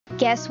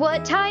Guess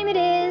what time it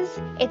is?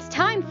 It's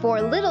time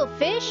for Little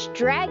Fish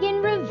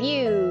Dragon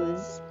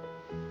Reviews.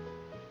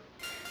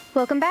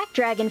 Welcome back,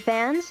 Dragon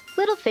fans.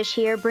 Little Fish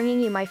here,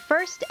 bringing you my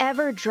first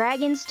ever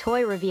Dragons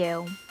toy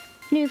review.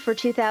 New for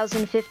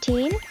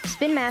 2015,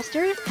 Spin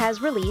Master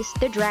has released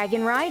the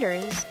Dragon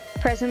Riders.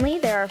 Presently,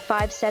 there are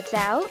 5 sets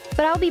out,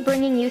 but I'll be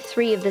bringing you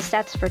 3 of the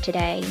sets for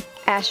today.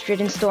 Astrid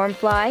and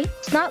Stormfly,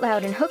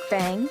 Snotlout and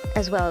Hookfang,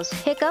 as well as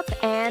Hiccup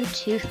and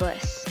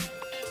Toothless.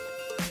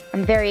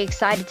 I'm very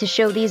excited to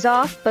show these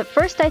off, but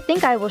first I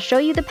think I will show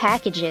you the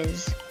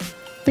packages.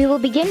 We will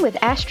begin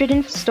with Astrid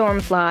and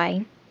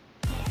Stormfly.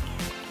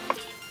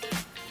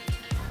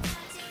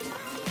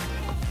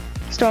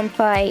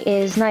 Stormfly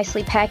is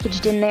nicely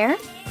packaged in there,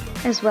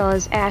 as well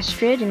as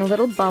Astrid in a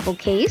little bubble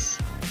case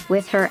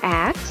with her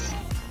axe.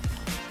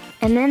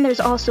 And then there's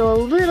also a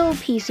little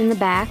piece in the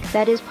back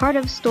that is part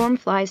of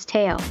Stormfly's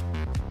tail.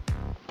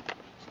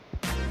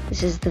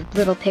 This is the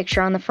little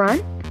picture on the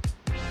front,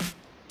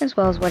 as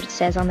well as what it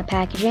says on the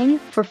packaging,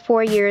 for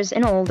 4 years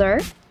and older.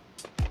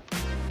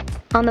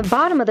 On the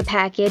bottom of the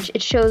package,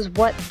 it shows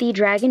what the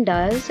dragon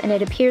does, and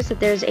it appears that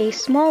there's a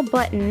small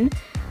button,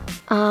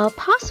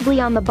 possibly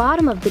on the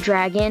bottom of the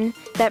dragon,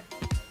 that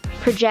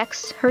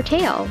projects her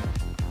tail.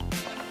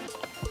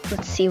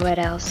 Let's see what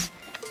else.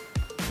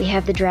 We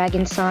have the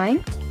dragon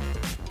sign,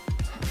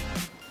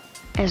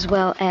 as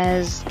well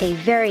as a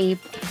very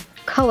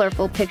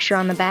colorful picture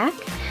on the back.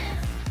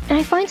 And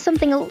I find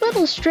something a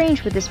little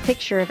strange with this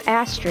picture of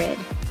Astrid.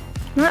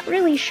 Not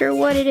really sure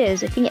what it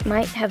is. I think it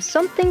might have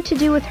something to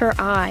do with her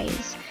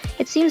eyes.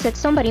 It seems that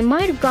somebody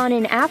might have gone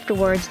in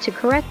afterwards to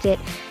correct it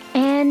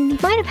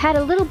and might have had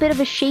a little bit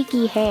of a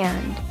shaky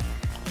hand.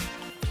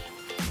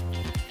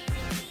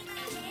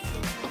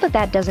 But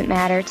that doesn't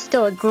matter. It's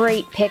still a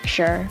great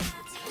picture.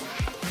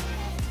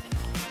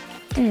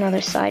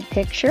 Another side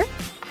picture.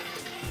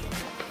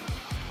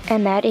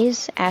 And that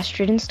is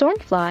Astrid and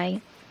Stormfly.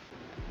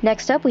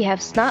 Next up, we have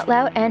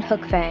Snotlout and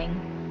Hookfang.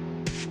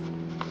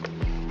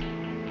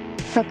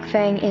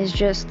 Hookfang is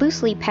just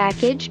loosely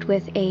packaged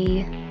with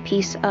a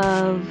piece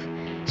of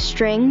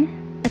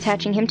string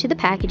attaching him to the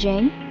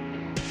packaging.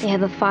 They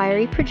have a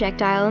fiery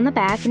projectile in the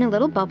back and a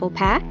little bubble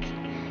pack,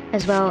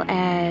 as well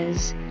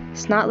as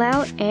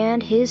Snotlout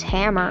and his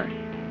hammer.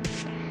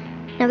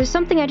 Now there's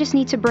something I just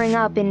need to bring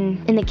up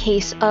in the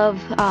case of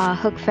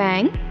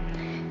Hookfang.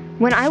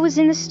 When I was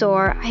in the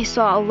store, I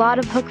saw a lot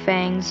of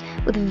Hookfangs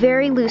with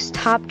very loose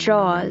top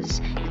jaws.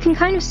 You can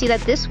kind of see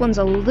that this one's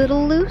a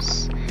little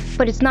loose,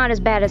 but it's not as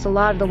bad as a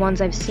lot of the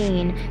ones I've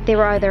seen. They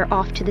were either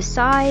off to the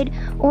side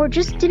or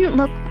just didn't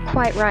look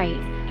quite right.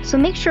 So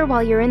make sure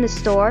while you're in the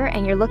store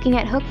and you're looking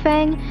at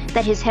Hookfang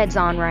that his head's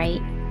on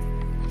right.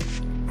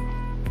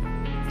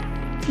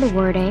 The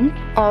wording,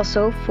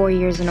 also 4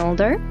 years and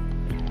older.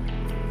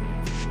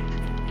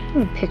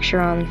 A picture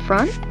on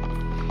front.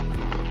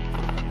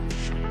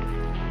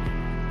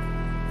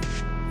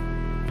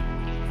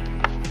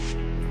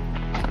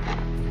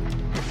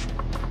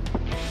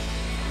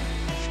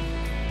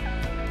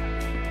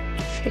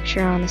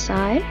 Picture on the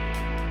side.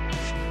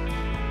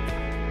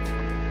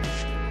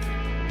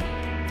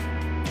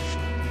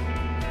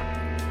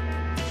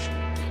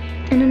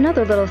 And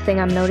another little thing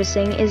I'm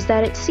noticing is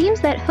that it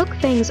seems that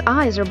Hookfang's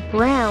eyes are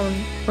brown,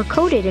 or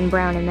coated in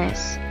brown in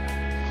this.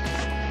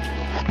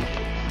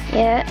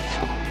 Yeah,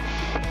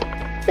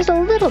 there's a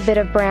little bit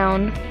of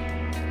brown,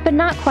 but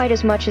not quite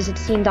as much as it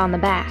seemed on the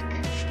back.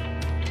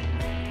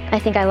 I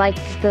think I like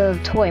the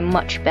toy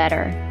much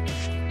better.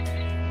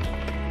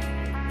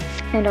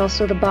 And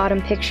also the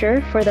bottom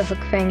picture for the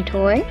Hookfang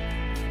toy.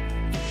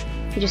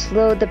 You just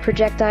load the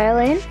projectile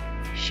in,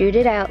 shoot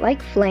it out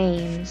like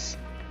flames.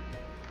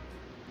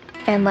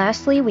 And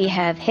lastly, we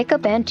have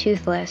Hiccup and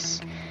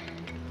Toothless.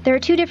 There are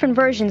 2 different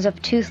versions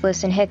of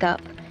Toothless and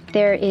Hiccup.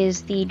 There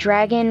is the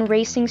Dragon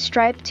Racing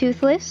Stripe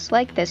Toothless,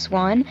 like this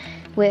one,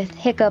 with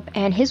Hiccup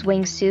and his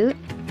wingsuit.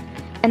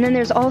 And then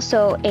there's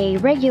also a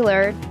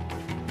regular,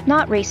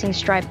 not Racing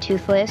Stripe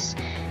Toothless,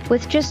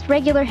 with just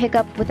regular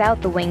Hiccup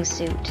without the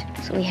wingsuit.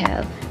 So we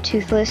have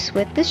Toothless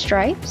with the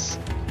stripes,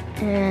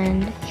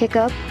 and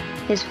Hiccup,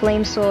 his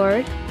flame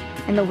sword,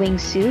 and the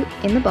wingsuit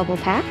in the bubble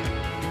pack.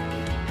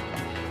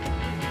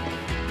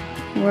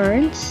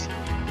 Words,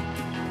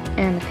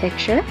 and the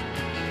picture.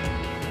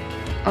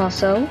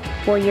 Also,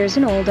 4 years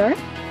and older.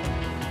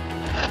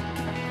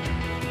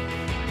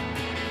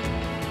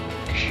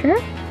 Picture.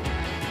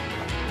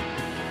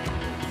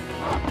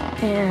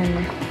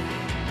 And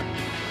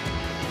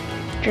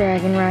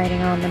dragon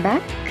riding on the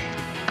back.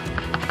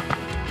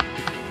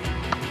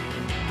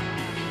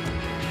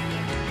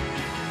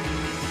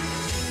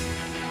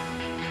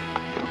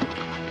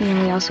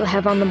 And we also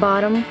have on the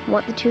bottom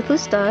what the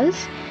Toothless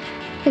does.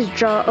 His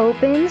jaw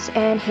opens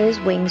and his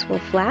wings will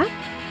flap.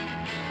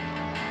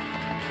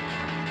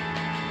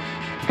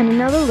 And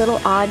another little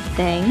odd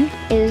thing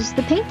is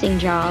the painting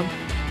job.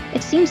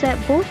 It seems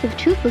that both of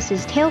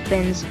Toothless's tail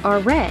fins are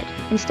red,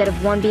 instead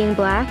of one being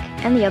black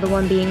and the other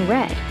one being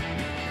red.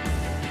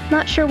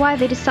 Not sure why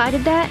they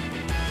decided that,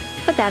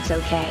 but that's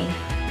okay.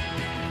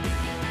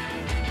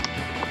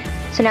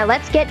 So now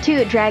let's get to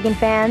it, Dragon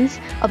fans.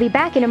 I'll be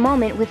back in a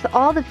moment with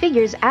all the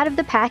figures out of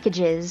the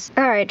packages.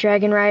 Alright,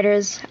 Dragon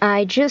Riders,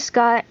 I just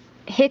got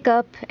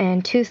Hiccup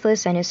and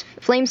Toothless and his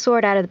flame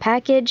sword out of the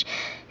package,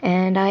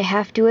 and I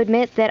have to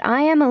admit that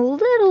I am a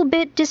little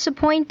bit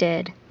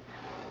disappointed.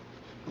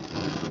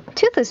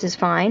 Toothless is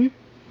fine.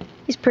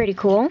 He's pretty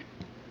cool.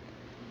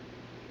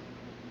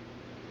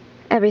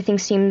 Everything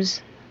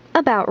seems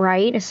about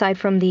right, aside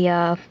from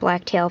the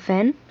black tail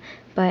fin.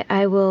 But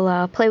I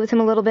will play with him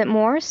a little bit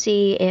more,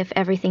 see if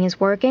everything is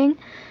working.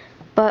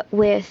 But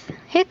with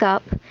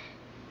Hiccup,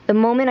 the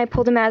moment I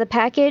pulled him out of the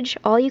package,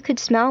 all you could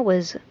smell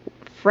was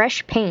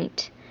fresh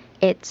paint.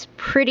 It's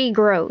pretty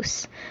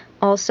gross.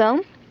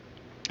 Also,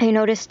 I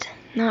noticed,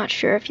 not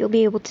sure if you'll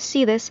be able to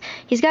see this,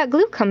 he's got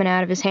glue coming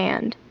out of his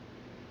hand.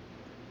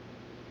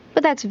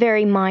 But that's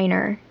very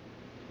minor.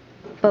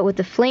 But with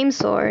the flame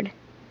sword,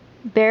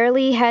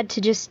 barely had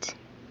to just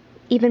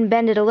even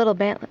bend it a little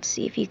bit. Let's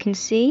see if you can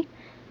see.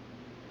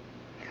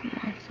 Come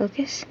on,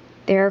 focus.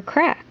 There are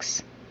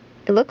cracks.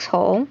 It looks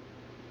whole,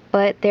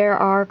 but there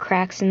are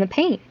cracks in the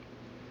paint.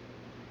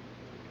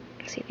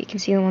 Let's see if you can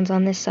see the ones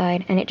on this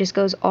side, and it just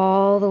goes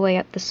all the way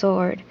up the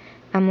sword.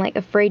 I'm like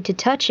afraid to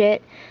touch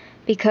it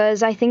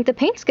because I think the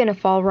paint's gonna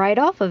fall right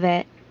off of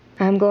it.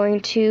 I'm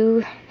going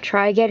to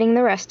try getting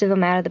the rest of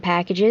them out of the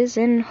packages,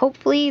 and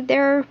hopefully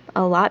they're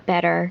a lot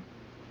better.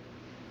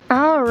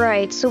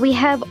 Alright, so we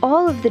have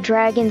all of the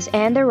dragons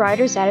and their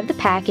riders out of the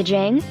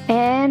packaging,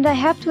 and I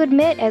have to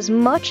admit, as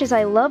much as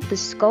I love the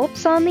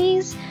sculpts on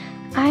these,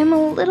 I'm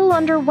a little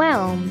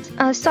underwhelmed.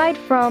 Aside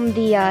from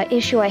the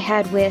issue I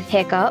had with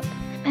Hiccup,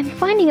 I'm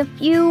finding a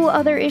few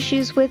other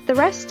issues with the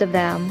rest of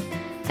them.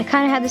 I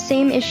kind of had the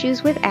same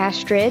issues with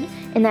Astrid,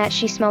 in that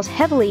she smells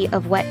heavily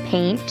of wet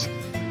paint.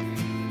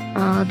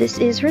 This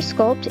is her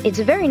sculpt. It's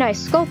a very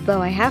nice sculpt,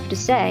 though, I have to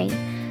say.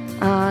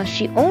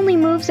 She only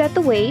moves at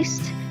the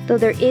waist, though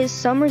there is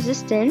some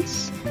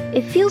resistance.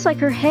 It feels like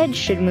her head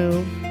should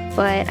move,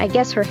 but I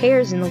guess her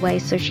hair's in the way,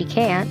 so she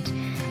can't.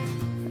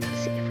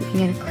 Let's see if we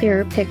can get a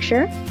clearer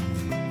picture.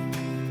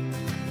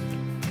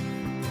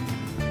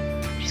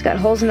 She's got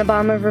holes in the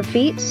bottom of her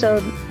feet,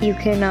 so you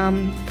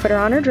can put her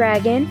on her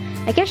dragon.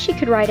 I guess she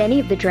could ride any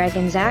of the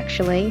dragons,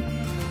 actually.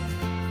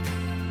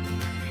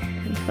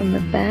 And from the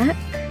back,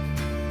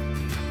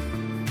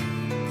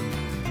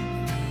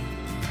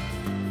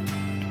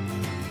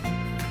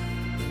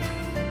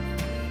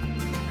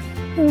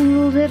 a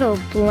little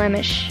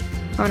blemish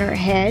on her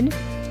head.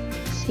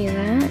 See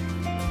that?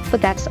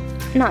 But that's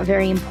not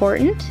very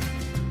important.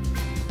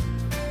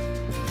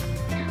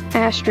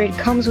 Astrid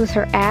comes with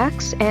her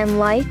axe, and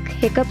like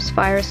Hiccup's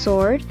fire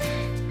sword,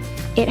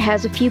 it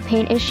has a few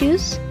paint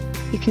issues.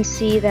 You can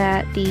see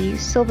that the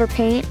silver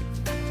paint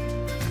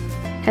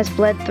has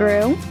bled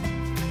through,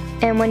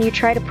 and when you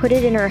try to put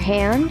it in her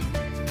hand,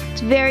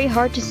 it's very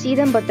hard to see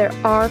them, but there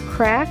are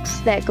cracks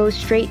that go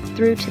straight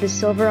through to the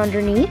silver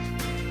underneath.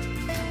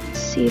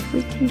 See if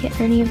we can get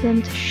any of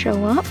them to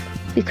show up.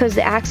 Because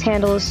the axe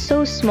handle is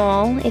so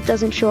small, it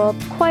doesn't show up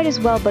quite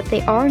as well, but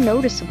they are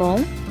noticeable.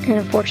 And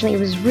unfortunately,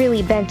 it was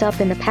really bent up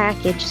in the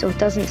package, so it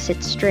doesn't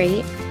sit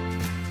straight.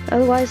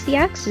 Otherwise, the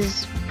axe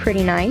is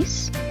pretty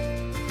nice.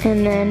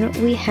 And then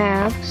we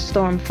have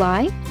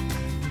Stormfly.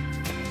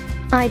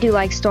 I do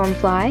like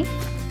Stormfly.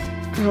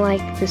 I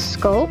like the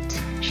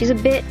sculpt. She's a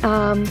bit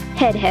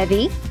head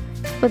heavy,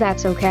 but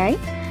that's okay.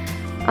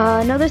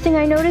 Another thing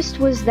I noticed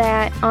was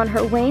that on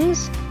her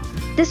wings,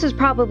 this was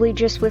probably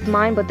just with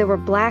mine, but there were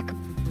black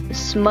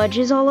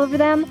smudges all over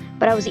them,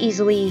 but I was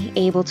easily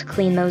able to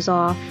clean those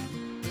off.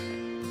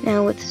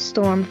 Now with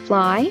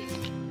Stormfly,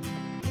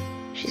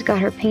 she's got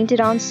her painted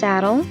on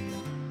saddle.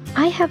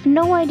 I have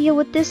no idea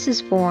what this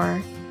is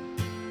for.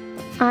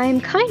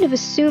 I'm kind of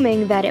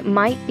assuming that it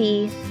might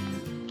be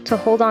to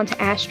hold on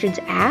to Astrid's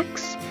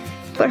axe,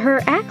 but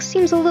her axe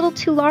seems a little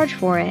too large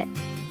for it.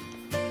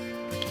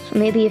 So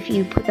maybe if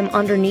you put them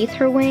underneath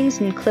her wings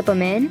and clip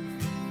them in.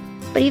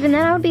 But even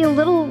then, I would be a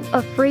little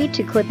afraid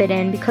to clip it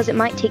in because it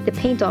might take the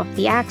paint off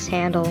the axe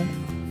handle.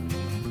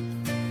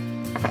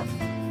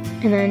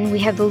 And then we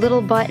have the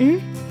little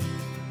button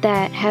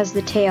that has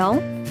the tail,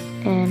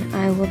 and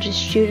I will just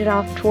shoot it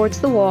off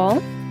towards the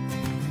wall.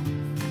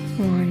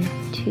 1,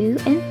 2,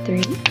 and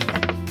 3.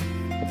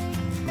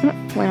 Oh,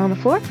 went on the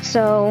floor.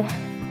 So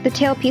the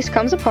tail piece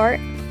comes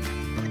apart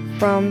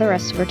from the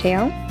rest of her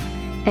tail,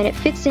 and it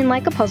fits in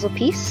like a puzzle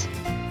piece.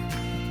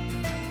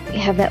 You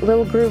have that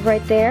little groove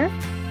right there.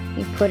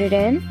 You put it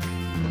in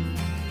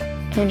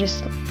and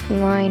just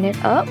line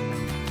it up,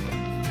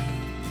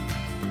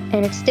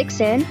 and it sticks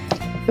in.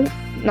 Ooh,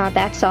 not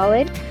that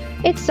solid.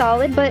 It's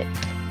solid, but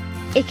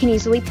it can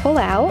easily pull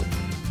out.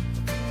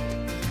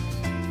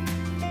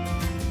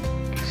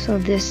 So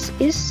this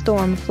is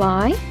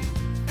Stormfly.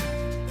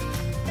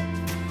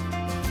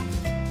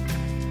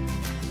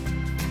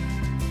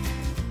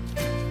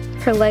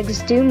 Her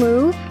legs do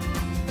move,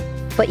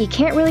 but you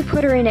can't really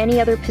put her in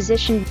any other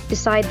position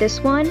beside this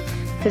one,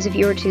 because if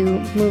you were to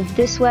move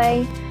this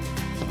way,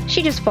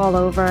 she'd just fall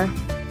over.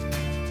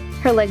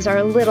 Her legs are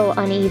a little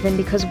uneven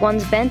because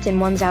one's bent and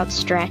one's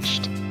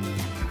outstretched.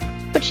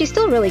 but she's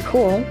still really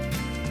cool.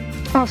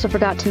 Also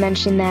forgot to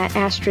mention that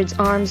Astrid's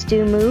arms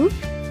do move,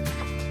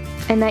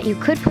 and that you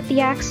could put the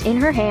axe in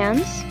her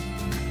hands.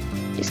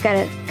 Just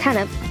gotta kind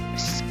of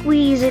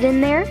squeeze it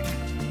in there,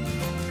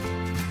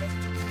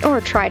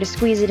 or try to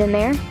squeeze it in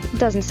there. It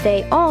doesn't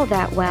stay all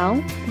that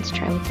well. Let's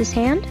try with this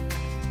hand.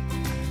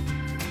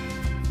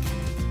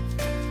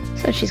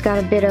 So she's got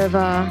a bit of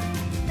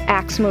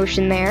axe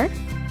motion there.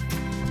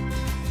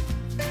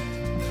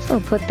 So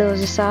we'll put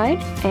those aside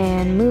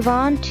and move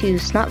on to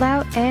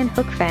Snotlout and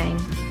Hookfang.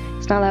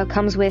 Snotlout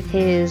comes with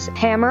his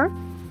hammer.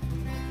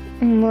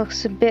 And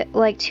looks a bit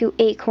like two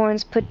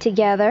acorns put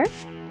together,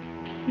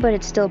 but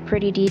it's still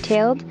pretty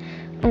detailed.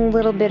 A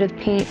little bit of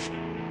paint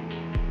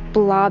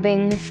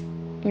blobbing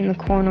in the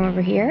corner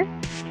over here.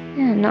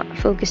 And not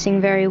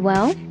focusing very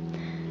well.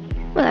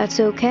 Well, that's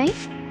okay.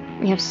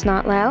 We have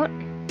Snotlout.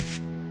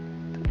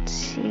 Let's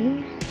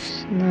see.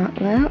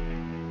 Snotlout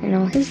and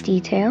all his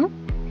detail.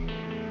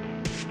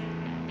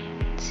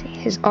 Let's see.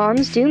 His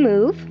arms do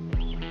move.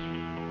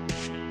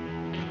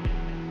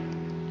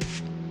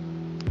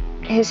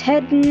 His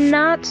head,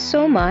 not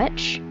so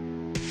much.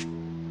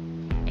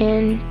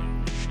 And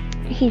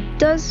he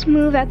does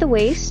move at the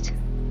waist.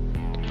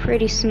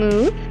 Pretty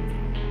smooth.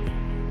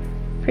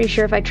 Pretty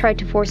sure if I tried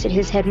to force it,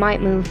 his head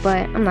might move,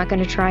 but I'm not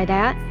going to try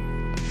that.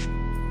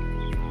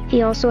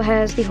 He also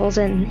has the holes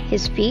in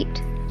his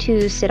feet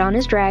to sit on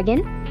his dragon.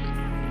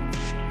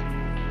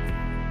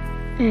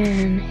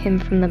 And him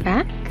from the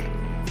back.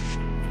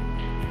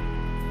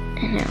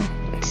 And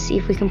now, let's see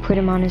if we can put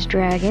him on his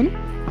dragon.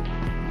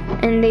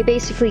 And they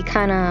basically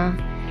kind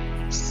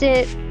of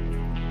sit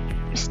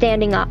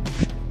standing up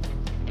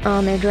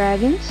on their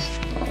dragons.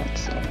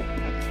 Let's see.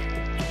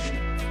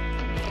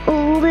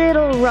 A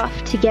little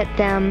rough to get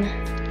them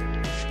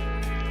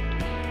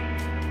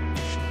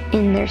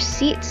in their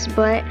seats,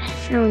 but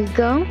there we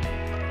go.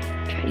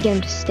 Try to get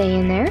him to stay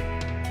in there.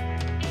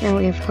 Now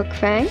we have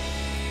Hookfang.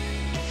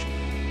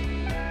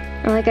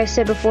 And like I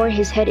said before,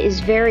 his head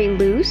is very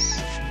loose.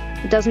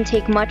 It doesn't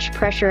take much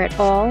pressure at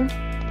all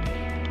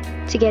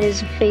to get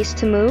his face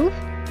to move.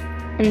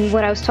 And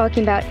what I was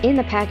talking about in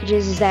the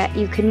packages is that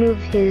you can move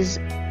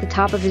the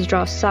top of his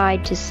jaw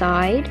side to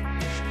side,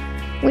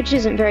 which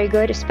isn't very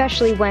good,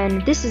 especially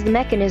when this is the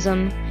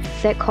mechanism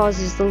that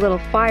causes the little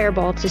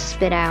fireball to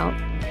spit out.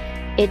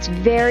 It's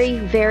very,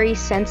 very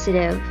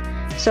sensitive,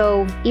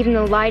 so even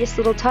the lightest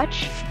little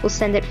touch will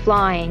send it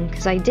flying,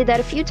 because I did that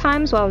a few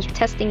times while I was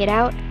testing it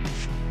out.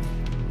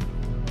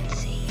 Let's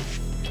see.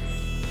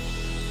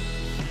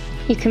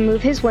 You can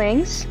move his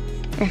wings.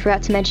 I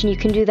forgot to mention you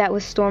can do that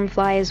with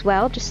Stormfly as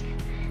well. Just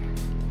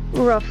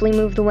roughly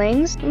move the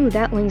wings. Ooh,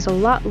 that wing's a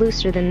lot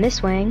looser than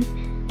this wing.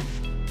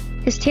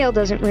 His tail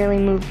doesn't really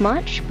move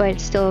much, but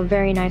it's still a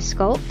very nice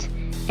sculpt.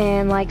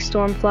 And like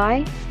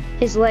Stormfly,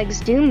 his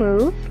legs do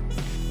move,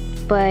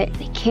 but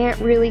they can't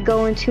really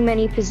go in too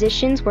many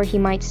positions where he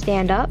might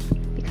stand up,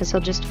 because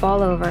he'll just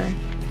fall over.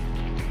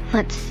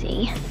 Let's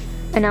see.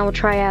 And now we'll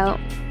try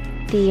out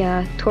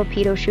the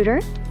torpedo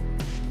shooter.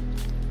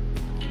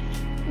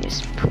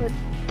 Just put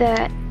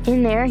that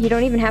in there. You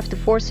don't even have to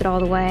force it all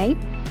the way.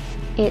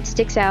 It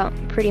sticks out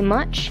pretty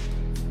much,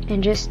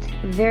 and just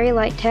very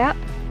light tap,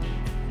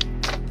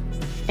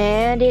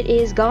 and it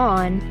is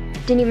gone.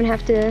 Didn't even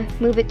have to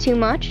move it too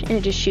much, and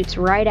it just shoots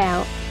right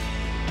out.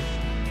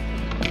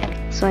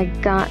 So I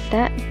got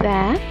that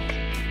back.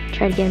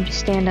 Try to get him to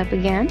stand up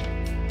again.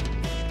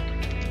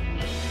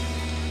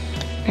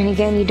 And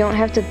again, you don't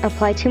have to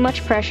apply too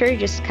much pressure, you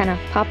just kind of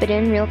pop it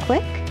in real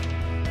quick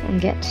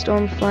and get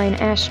Stormfly and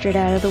Astrid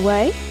out of the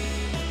way.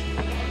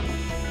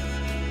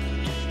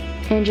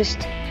 And just,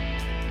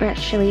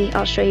 actually,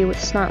 I'll show you with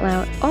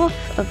Snotlout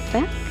off of the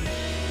back.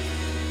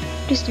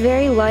 Just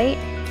very light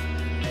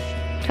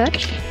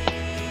touch,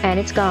 and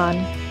it's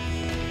gone.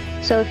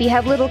 So if you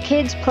have little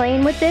kids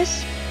playing with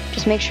this,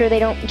 just make sure they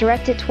don't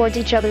direct it towards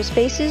each other's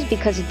faces,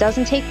 because it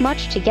doesn't take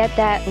much to get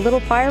that little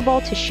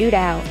fireball to shoot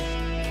out.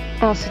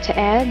 Also to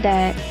add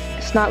that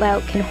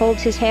Snotlout can hold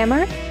his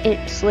hammer.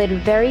 It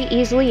slid very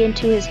easily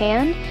into his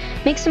hand.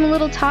 Makes him a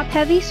little top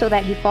heavy so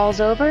that he falls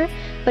over,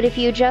 but if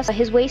you adjust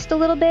his waist a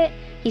little bit,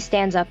 he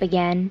stands up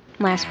again.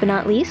 Last but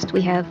not least,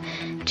 we have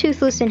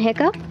Toothless and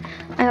Hiccup.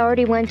 I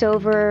already went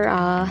over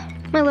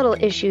my little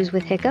issues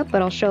with Hiccup,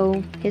 but I'll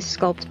show his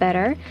sculpt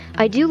better.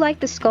 I do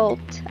like the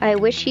sculpt. I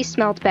wish he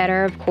smelt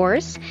better, of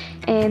course,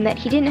 and that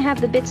he didn't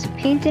have the bits of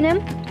paint in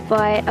him,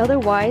 but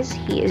otherwise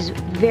he is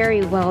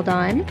very well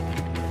done.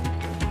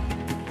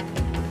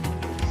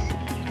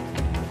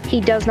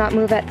 He does not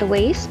move at the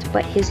waist,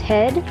 but his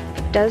head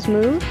does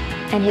move,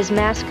 and his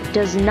mask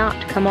does not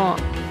come off.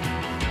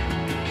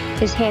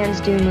 His hands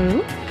do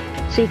move,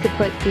 so you could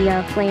put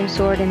the flame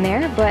sword in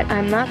there, but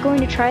I'm not going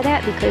to try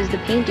that because the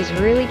paint is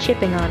really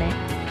chipping on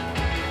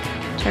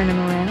it. Turn him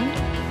around.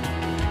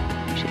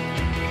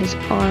 His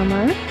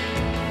armor,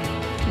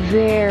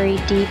 very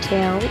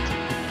detailed.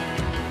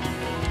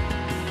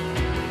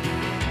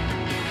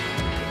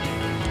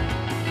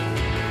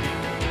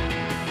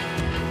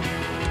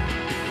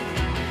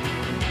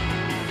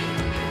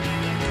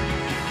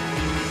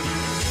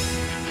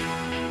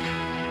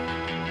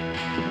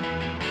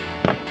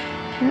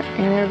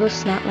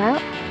 goes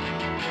Snotlout.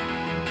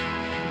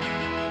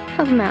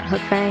 Help him out,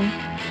 Hookfang.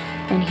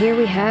 And here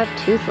we have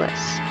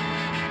Toothless.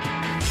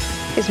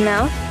 His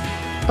mouth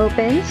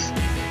opens.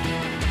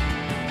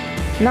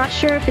 Not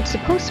sure if it's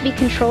supposed to be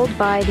controlled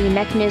by the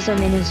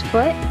mechanism in his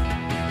foot.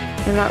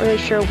 I'm not really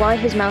sure why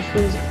his mouth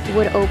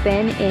would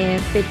open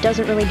if it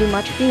doesn't really do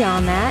much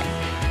beyond that.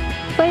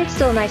 But it's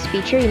still a nice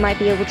feature. You might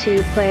be able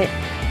to put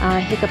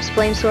Hiccup's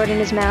flame sword in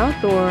his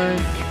mouth, or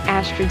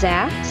Astrid's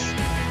axe.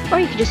 Or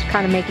you could just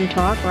kind of make him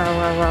talk. Row,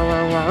 row, row,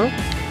 row, row.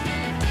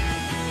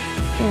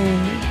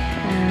 And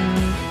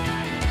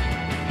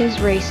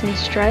his racing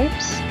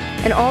stripes.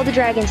 And all the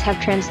dragons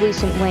have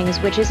translucent wings,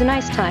 which is a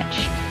nice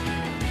touch.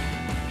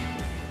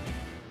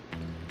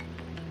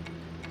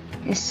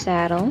 His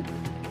saddle.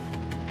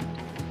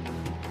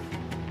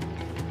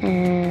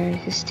 And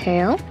his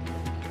tail.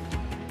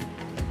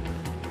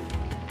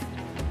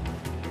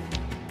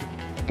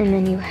 And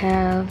then you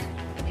have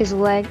his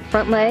leg,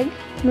 front leg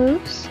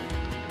moves.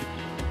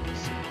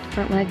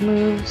 Front leg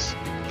moves.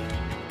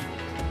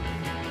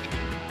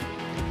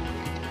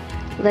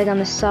 Leg on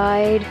the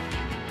side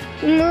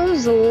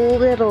moves a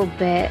little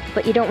bit,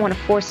 but you don't want to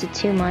force it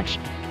too much.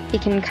 You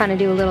can kind of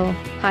do a little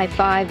high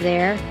five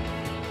there.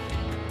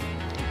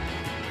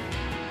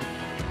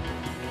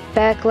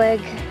 Back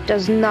leg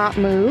does not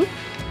move.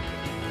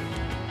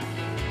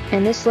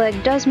 And this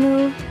leg does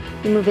move.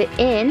 You move it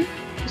in.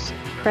 Just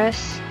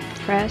press,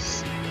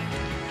 press.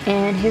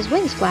 And his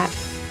wings flap.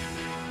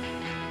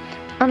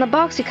 On the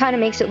box it kind of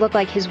makes it look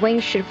like his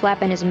wings should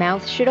flap and his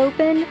mouth should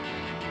open.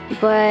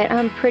 But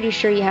I'm pretty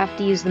sure you have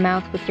to use the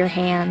mouth with your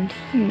hand.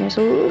 And there's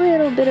a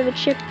little bit of a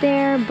chip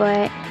there,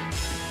 but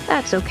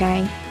that's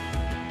okay.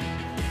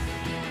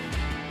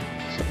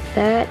 So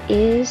that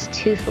is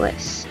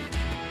Toothless.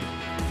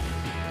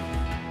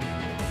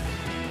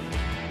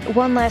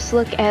 One last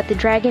look at the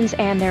dragons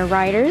and their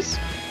riders.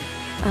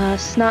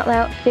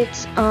 Snotlout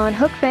fits on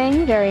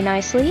Hookfang very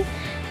nicely.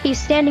 He's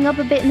standing up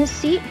a bit in the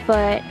seat,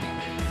 but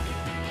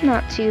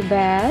not too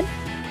bad.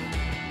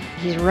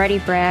 He's ready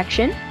for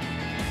action.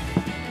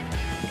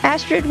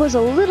 Astrid was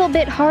a little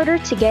bit harder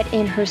to get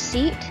in her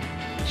seat.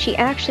 She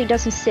actually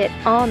doesn't sit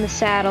on the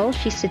saddle.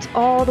 She sits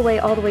all the way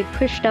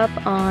pushed up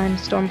on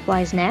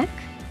Stormfly's neck.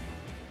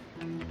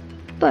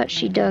 But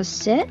she does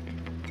sit.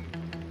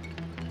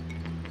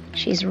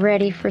 She's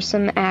ready for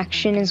some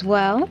action as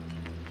well.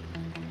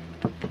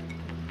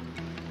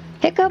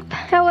 Hiccup,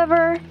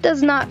 however,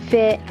 does not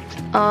fit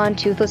on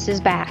Toothless's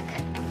back.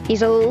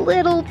 He's a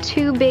little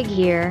too big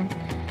here.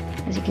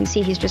 As you can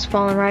see, he's just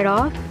fallen right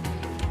off.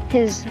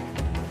 His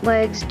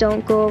legs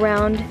don't go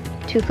around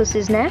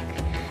Toothless's neck.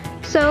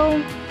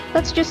 So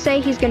let's just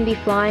say he's going to be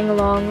flying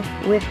along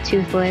with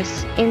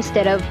Toothless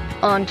instead of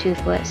on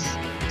Toothless.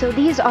 So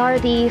these are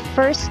the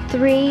first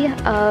 3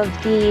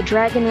 of the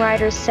Dragon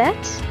Rider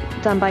sets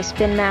done by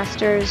Spin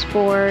Masters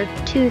for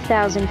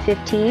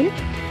 2015.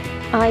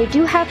 I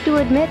do have to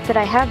admit that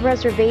I have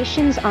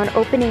reservations on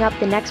opening up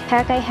the next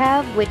pack I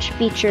have, which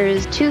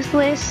features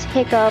Toothless,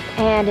 Hiccup,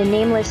 and a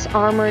nameless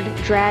armored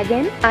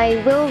dragon.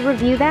 I will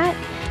review that,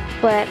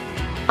 but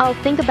I'll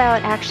think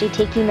about actually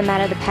taking them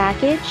out of the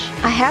package.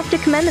 I have to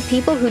commend the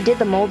people who did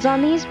the molds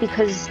on these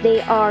because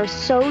they are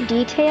so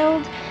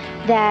detailed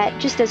that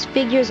just as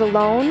figures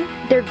alone,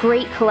 they're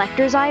great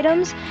collector's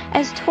items.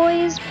 As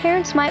toys,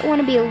 parents might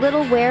want to be a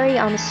little wary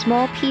on the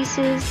small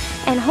pieces,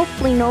 and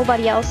hopefully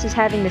nobody else is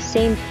having the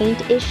same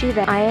paint issue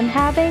that I am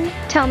having.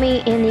 Tell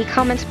me in the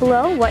comments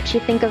below what you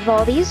think of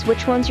all these,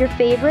 which one's your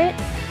favorite.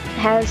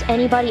 Has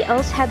anybody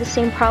else had the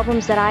same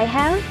problems that I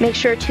have? Make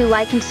sure to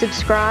like and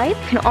subscribe.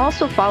 You can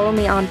also follow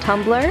me on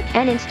Tumblr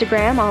and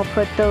Instagram. I'll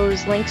put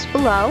those links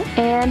below.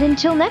 And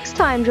until next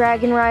time,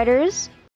 Dragon Riders.